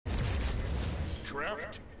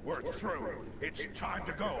Drift, we're through. It's time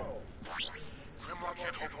to go. Grimlock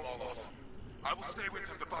can't hold them all off. I will stay with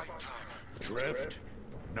him to buy time. Drift,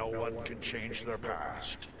 no one can change their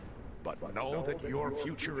past. But know that your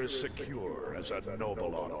future is secure as a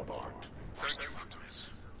noble Autobot. Thank you, Optimus.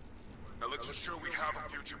 Now let's ensure we have a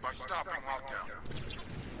future by stopping lockdown.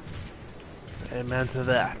 Amen to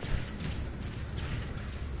that.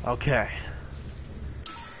 Okay.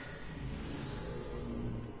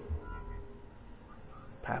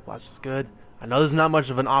 Path Blast is good. I know there's not much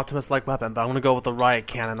of an Optimus-like weapon, but I'm gonna go with the riot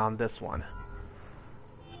cannon on this one.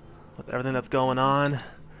 With everything that's going on, I'm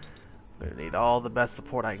gonna need all the best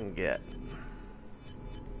support I can get.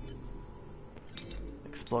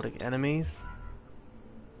 Exploding enemies.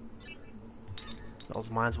 Those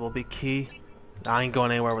mines will be key. I ain't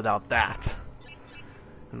going anywhere without that.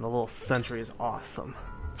 And the little sentry is awesome.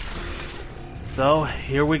 So,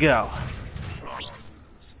 here we go.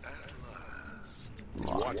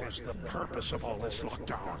 What is the purpose of all this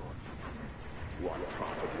lockdown? What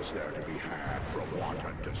profit is there to be had from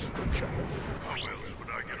wanton destruction? How else would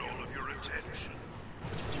I get all of your attention?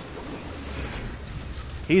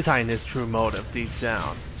 He's hiding his true motive deep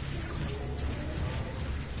down.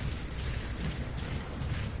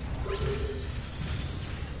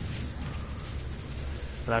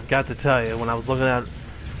 But I've got to tell you, when I was looking at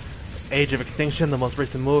Age of Extinction, the most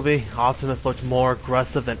recent movie, Optimus looked more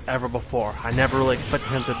aggressive than ever before. I never really expected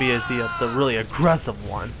him to be the really aggressive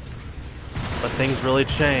one. But things really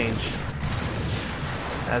change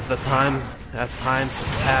as times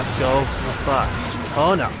pass go by.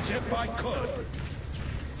 Oh no.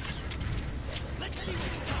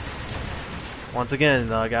 Once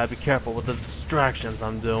again, I gotta be careful with the distractions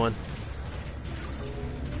I'm doing.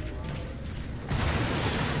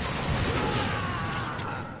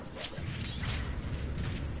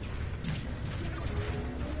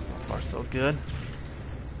 So far so good.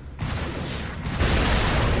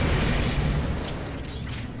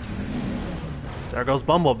 There goes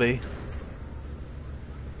Bumblebee.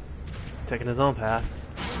 Taking his own path.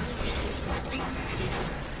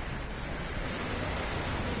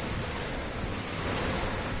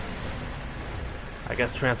 I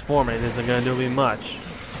guess transforming isn't going to do me much.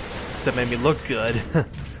 Except make me look good. In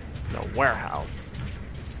a warehouse.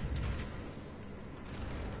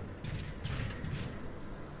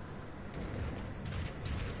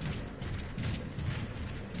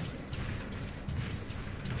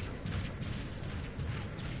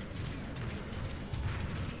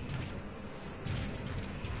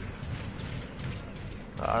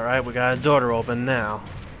 Alright, we got a door to open now.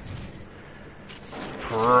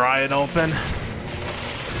 Pry it open.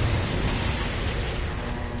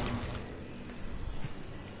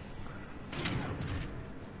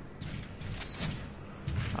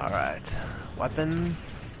 Alright, weapons.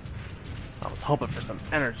 I was hoping for some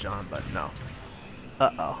energon, but no.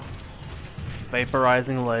 Uh-oh.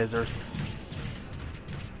 Vaporizing lasers.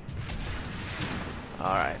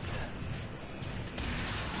 Alright.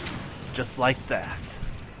 Just like that.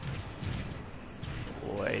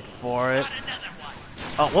 Wait for it.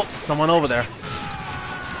 Oh, whoop, someone over there.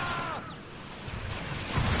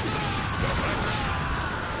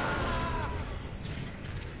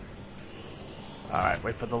 Alright,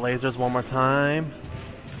 wait for the lasers one more time.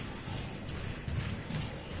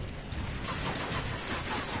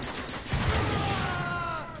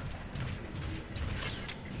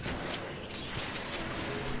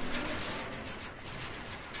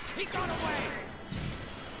 He got away!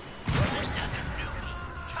 There's nothing new.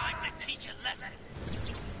 Time to teach a lesson.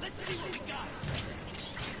 Let's see what we got.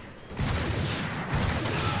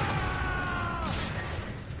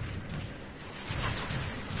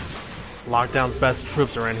 Lockdown's best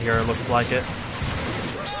troops are in here, it looks like it.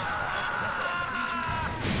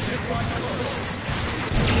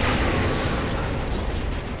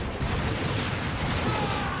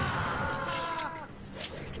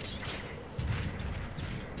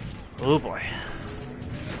 Oh boy.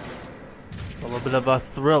 A little bit of a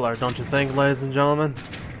thriller, don't you think, ladies and gentlemen?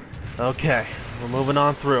 Okay, we're moving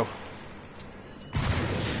on through.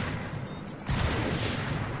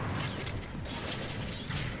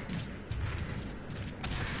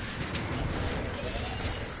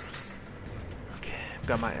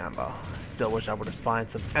 Got my ammo. Still wish I would have find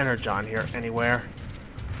some energon here anywhere.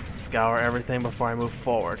 Scour everything before I move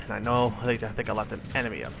forward. And I think I left an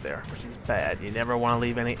enemy up there, which is bad. You never want to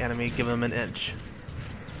leave any enemy, give them an inch.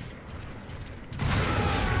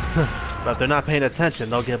 But if they're not paying attention,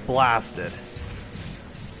 they'll get blasted.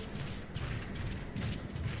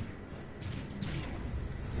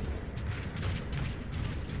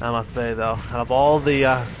 I must say though, out of all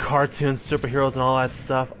the cartoon superheroes and all that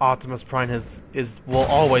stuff, Optimus Prime will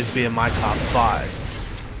always be in my top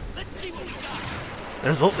 5. Let's see what we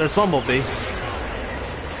got. There's Bumblebee.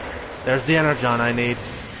 There's the Energon I need.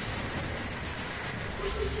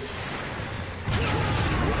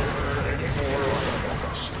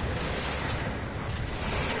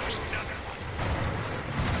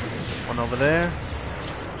 One over there.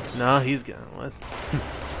 No, he's getting what?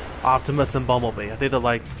 Optimus and Bumblebee. I think they're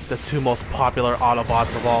like the 2 most popular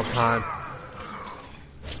Autobots of all time.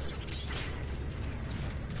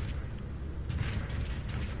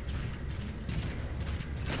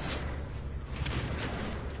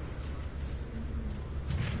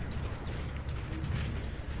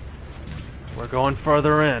 We're going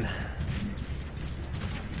further in.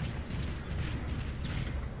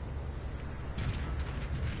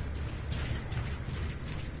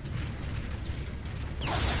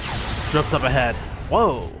 Drift's up ahead.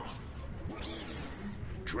 Whoa!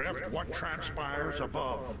 Drift, what transpires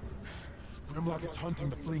above? Grimlock is hunting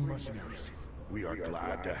the fleeing mercenaries. We are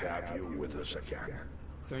glad to have you with us again.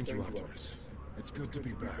 Thank you, Optimus. It's good to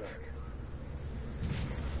be back.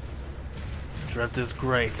 Drift is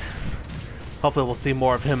great. Hopefully we'll see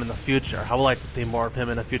more of him in the future. I would like to see more of him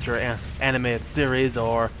in a future animated series,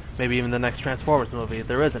 or maybe even the next Transformers movie if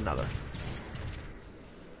there is another.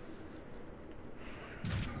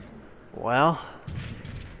 Well,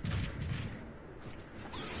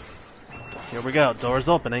 here we go. Door's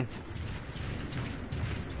opening.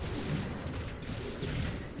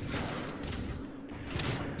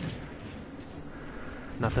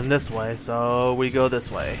 Nothing this way, so we go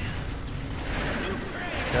this way.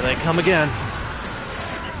 Here they come again.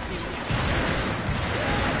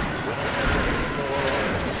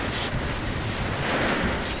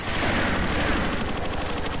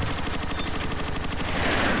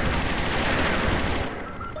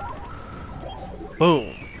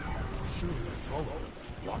 Boom. Surely that's all of them.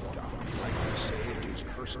 Lockdown likely saved his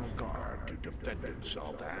personal guard to defend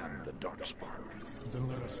himself and the Darkspark. Then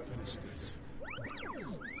let us finish this.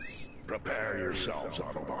 Prepare yourselves,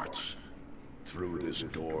 Autobots. Through this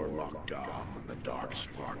door lockdown and the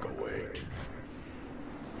Darkspark await.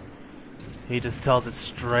 He just tells it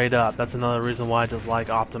straight up. That's another reason why I just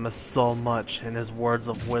like Optimus so much and his words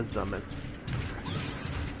of wisdom.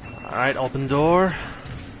 Alright, open door.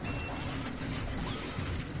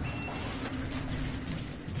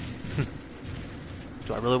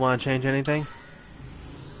 Do I really want to change anything?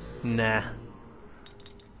 Nah.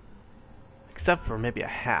 Except for maybe a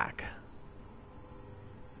hack.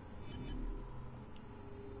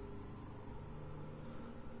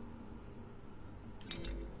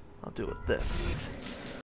 I'll do it this.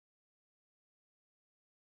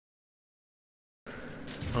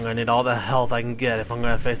 I'm gonna need all the health I can get if I'm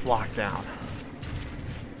gonna face lockdown.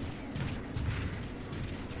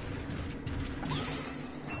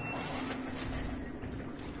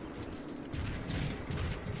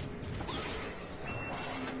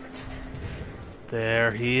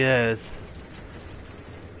 There he is.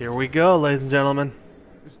 Here we go, ladies and gentlemen.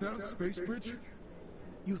 Is that a space bridge?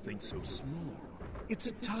 You think so small. It's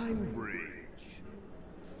a time bridge.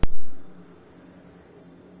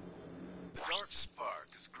 The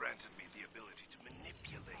Darkspark has granted me the ability to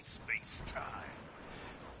manipulate space-time.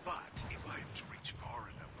 But if I am to reach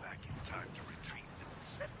far enough back in time to retrieve the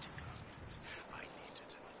Decepticons, I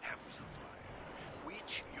needed an amplifier,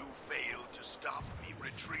 which you failed to stop me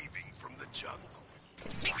retrieving from the jungle.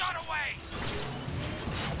 He got away!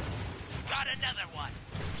 Got another one!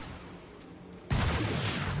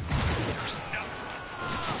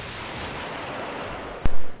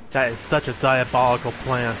 That is such a diabolical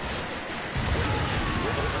plan.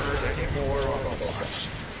 Any more Autobots?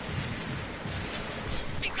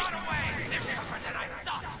 He got away! They're tougher than I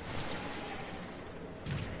thought!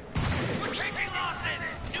 We're taking losses!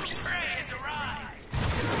 New prey has arrived!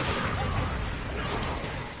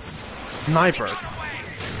 Snipers.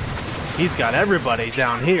 He's got everybody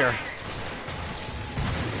down here.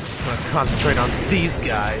 I'm gonna concentrate on these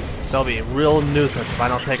guys. They'll be a real nuisance if I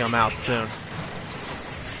don't take them out soon.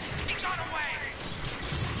 He got away!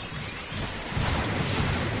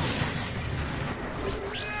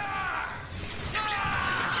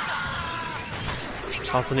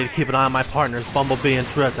 Also need to keep an eye on my partners, Bumblebee and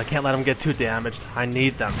Drift. I can't let them get too damaged. I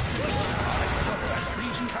need them.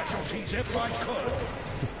 These casualties if I could.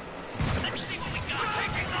 Let's see what we got!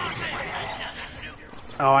 Taking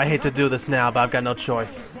losses! Oh, I hate to do this now, but I've got no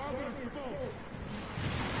choice.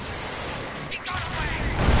 He got away!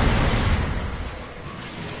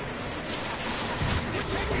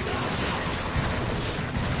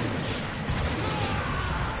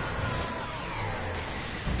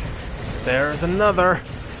 There's another.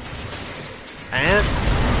 And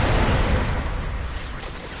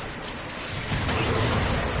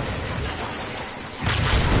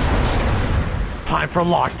time for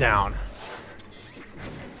lockdown.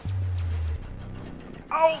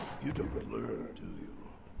 Oh! You don't learn, do you?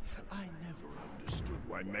 I never understood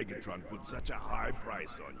why Megatron put such a high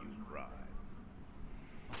price on you, Prime.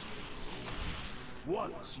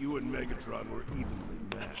 Once you and Megatron were evenly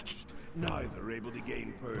matched, neither able to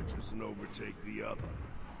gain purchase and overtake the other.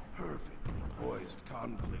 Perfectly poised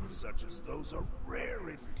conflicts such as those are rare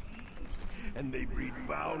indeed, and they breed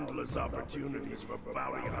boundless opportunities for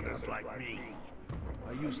bounty hunters like me.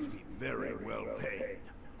 I used to be very well paid.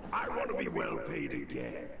 I want to be well paid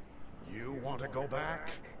again. You want to go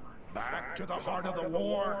back? Back to the heart of the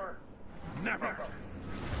war? Never!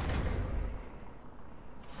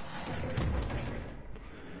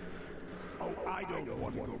 Oh, I don't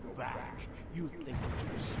want to go back. You think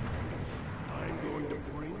too small. I'm going to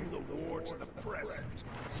bring the war to the present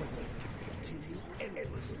so that it can continue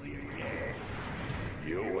endlessly again.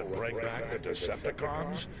 You would bring back the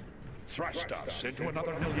Decepticons? Thrust us into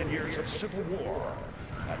another million years of civil war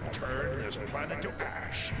and turn this planet to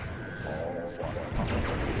ash. All for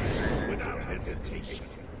profit. Without hesitation.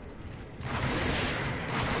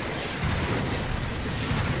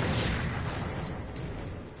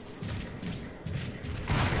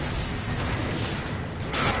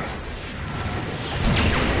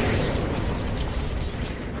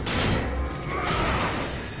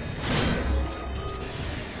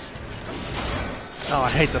 Oh, I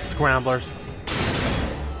hate the scramblers.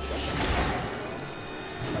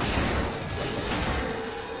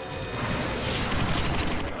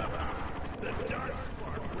 The Dark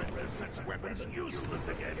Spark renders such weapons useless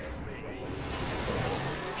against me.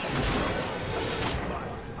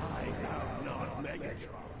 But I am not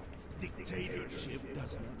Megatron. Dictatorship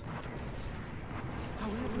does not interest me.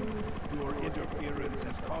 However, your interference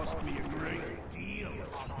has cost me a great deal,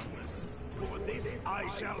 Optimus. For this I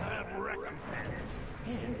shall have recompense.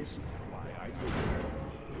 Hence, why I will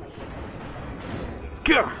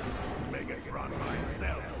Gah! to Megatron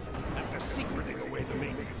myself, after secreting away the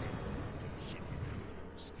Matrix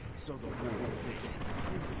so the war may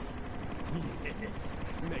continue. Yes,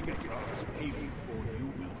 Megatron's payment for you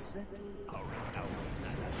will settle our account.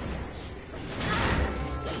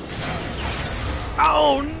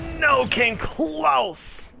 Oh no, came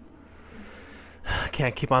close!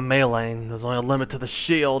 Can't keep on meleeing, there's only a limit to the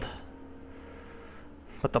shield.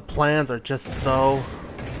 But the plans are just so...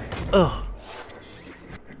 Ugh.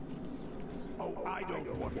 Oh, I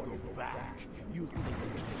don't want to go back. You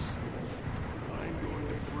think too small. I'm going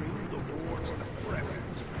to bring the war to the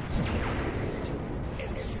present so that it can continue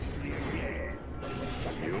endlessly again.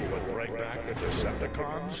 You would bring back the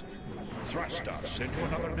Decepticons? Thrust us into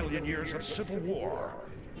another million years of civil war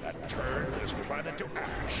and turn this planet to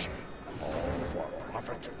ash. All for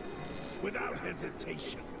profit. Without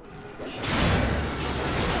hesitation.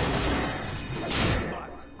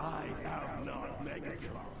 But I am not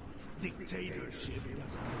Megatron. Dictatorship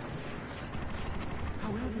doesn't exist.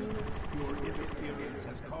 However, your interference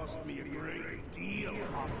has cost me a great deal,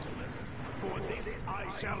 Optimus. For this I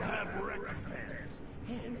shall have recompense.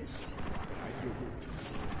 Hence, I will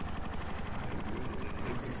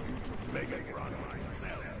deliver you to Megatron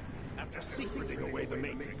myself, after secreting away the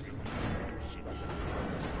Matrix of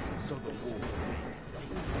so the war may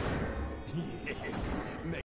continue. Yes,